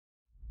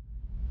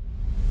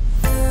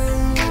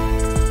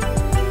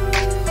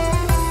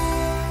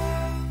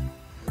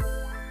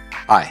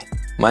Hi,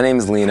 my name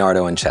is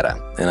Leonardo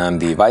Ancetta, and I'm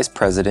the Vice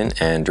President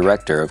and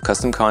Director of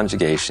Custom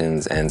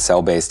Conjugations and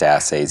Cell-Based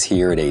Assays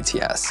here at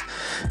ATS.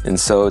 And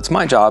so it's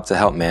my job to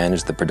help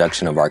manage the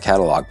production of our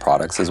catalog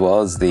products as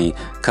well as the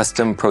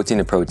custom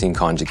protein-to-protein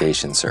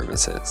conjugation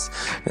services.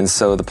 And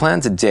so the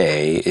plan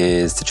today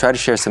is to try to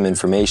share some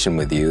information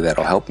with you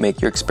that'll help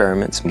make your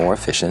experiments more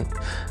efficient,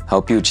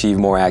 help you achieve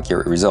more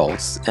accurate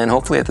results, and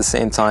hopefully at the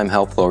same time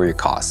help lower your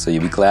costs, so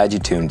you'll be glad you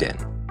tuned in.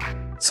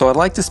 So I'd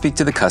like to speak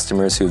to the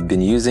customers who've been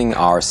using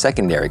our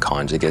secondary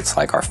conjugates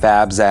like our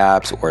Fab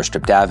Zaps or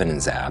Streptavidin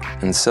Zap.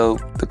 And so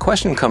the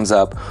question comes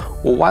up,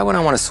 well, why would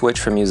I want to switch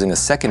from using a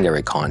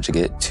secondary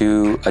conjugate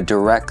to a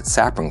direct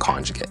saccharin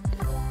conjugate?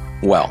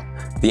 Well,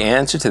 the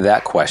answer to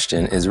that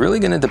question is really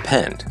going to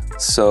depend.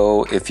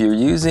 So if you're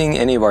using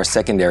any of our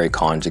secondary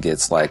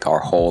conjugates like our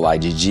whole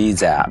IgG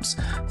Zaps,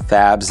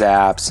 Fab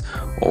Zaps,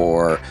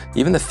 or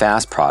even the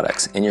FAST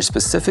products, and you're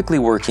specifically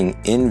working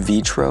in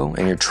vitro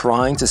and you're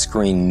trying to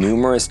screen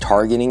numerous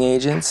targeting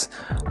agents,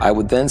 I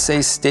would then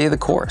say stay the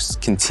course.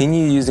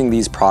 Continue using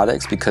these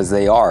products because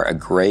they are a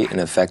great and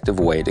effective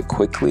way to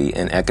quickly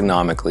and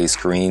economically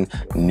screen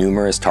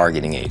numerous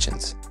targeting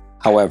agents.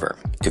 However,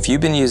 if you've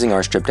been using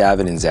our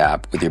Streptavidin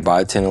Zap with your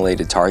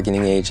biotinylated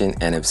targeting agent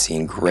and have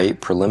seen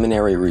great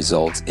preliminary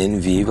results in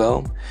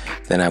vivo,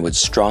 then I would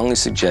strongly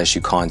suggest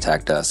you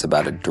contact us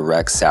about a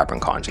direct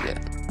saccharin conjugate.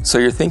 So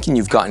you're thinking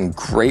you've gotten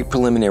great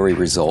preliminary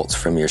results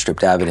from your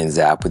Streptavidin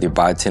Zap with your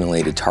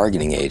biotinylated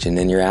targeting agent,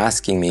 and you're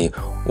asking me,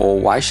 well,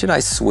 why should I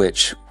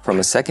switch from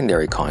a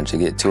secondary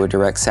conjugate to a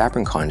direct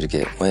saccharin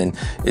conjugate when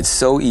it's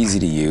so easy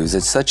to use,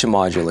 it's such a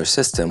modular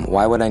system,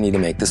 why would I need to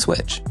make the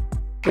switch?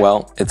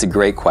 Well, it's a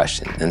great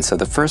question, and so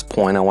the first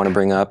point I want to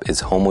bring up is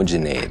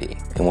homogeneity.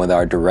 And with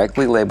our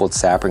directly labeled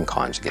saccharin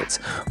conjugates,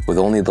 with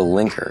only the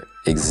linker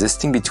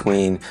existing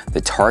between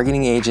the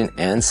targeting agent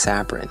and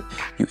saccharin,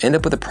 you end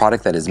up with a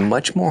product that is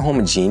much more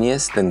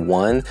homogeneous than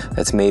one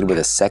that's made with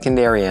a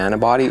secondary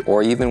antibody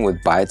or even with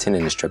biotin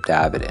and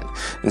streptavidin.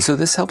 And so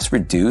this helps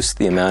reduce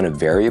the amount of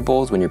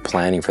variables when you're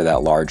planning for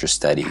that larger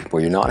study,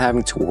 where you're not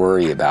having to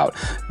worry about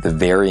the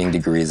varying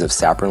degrees of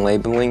saccharin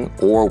labeling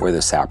or where the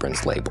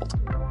saccharin's labeled.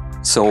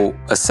 So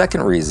a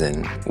second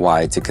reason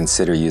why to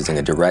consider using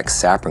a direct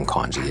saccharin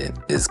conjugate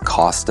is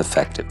cost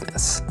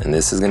effectiveness. And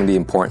this is going to be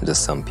important to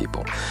some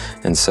people.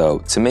 And so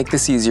to make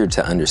this easier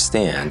to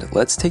understand,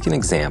 let's take an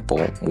example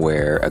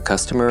where a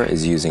customer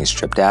is using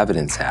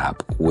Streptavidin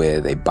Zap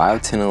with a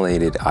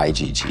biotinylated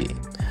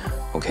IgG.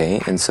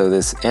 Okay, and so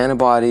this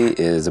antibody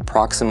is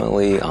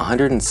approximately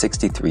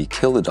 163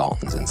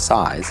 kilodaltons in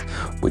size,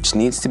 which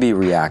needs to be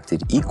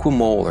reacted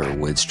equimolar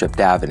with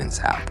Streptavidin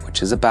Zap,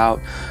 which is about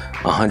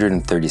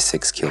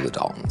 136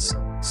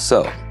 kilodaltons.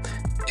 So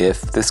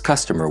if this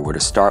customer were to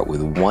start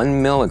with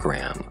 1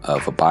 milligram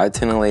of a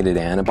biotinylated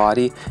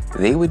antibody,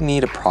 they would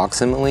need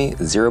approximately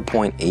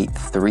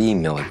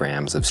 0.83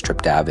 milligrams of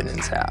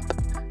Streptavidin Zap.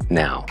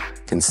 Now,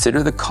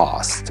 consider the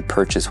cost to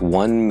purchase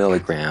 1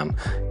 milligram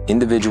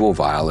individual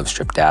vial of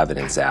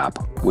Streptavidin Zap,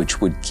 which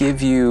would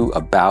give you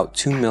about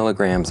 2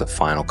 milligrams of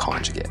final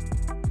conjugate.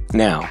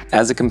 Now,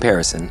 as a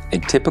comparison, a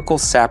typical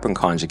saccharin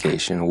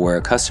conjugation where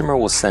a customer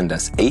will send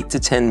us 8 to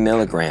 10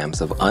 milligrams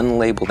of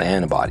unlabeled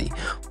antibody,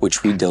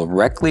 which we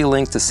directly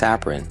link to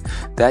saccharin,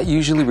 that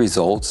usually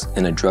results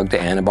in a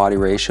drug-to-antibody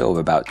ratio of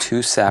about 2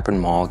 saccharin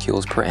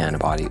molecules per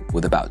antibody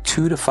with about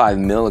 2 to 5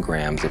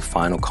 milligrams of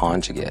final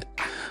conjugate.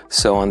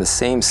 So on the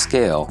same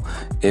scale,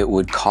 it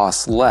would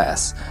cost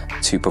less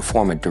to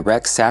perform a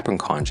direct saccharin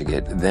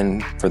conjugate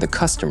than for the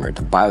customer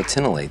to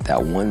biotinylate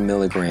that 1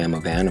 milligram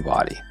of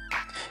antibody.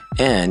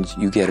 And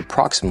you get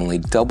approximately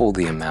double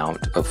the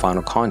amount of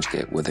final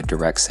conjugate with a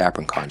direct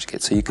saccharin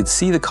conjugate. So you could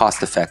see the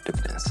cost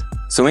effectiveness.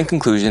 So in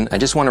conclusion, I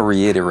just want to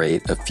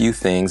reiterate a few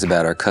things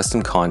about our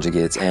custom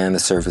conjugates and the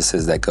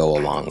services that go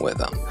along with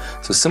them.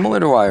 So similar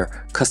to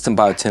our custom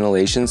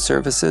biotinylation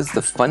services,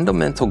 the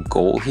fundamental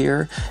goal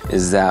here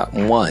is that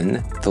 1,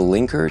 the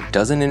linker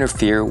doesn't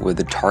interfere with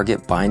the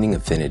target binding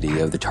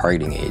affinity of the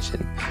targeting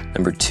agent.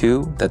 Number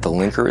 2, that the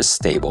linker is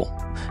stable.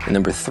 And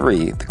number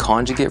 3, the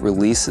conjugate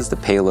releases the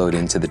payload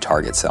into the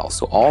target cell.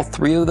 So all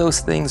 3 of those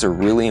things are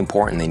really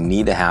important. They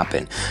need to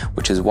happen,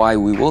 which is why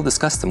we will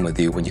discuss them with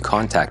you when you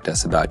contact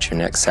us about your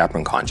next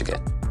saccharin conjugate.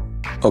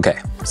 Okay,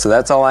 so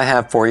that's all I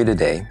have for you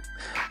today.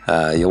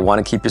 You'll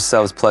want to keep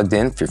yourselves plugged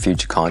in for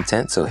future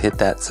content, so hit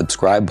that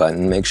subscribe button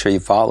and make sure you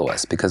follow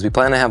us because we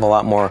plan to have a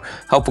lot more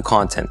helpful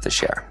content to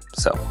share.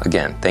 So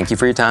again, thank you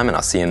for your time and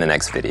I'll see you in the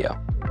next video.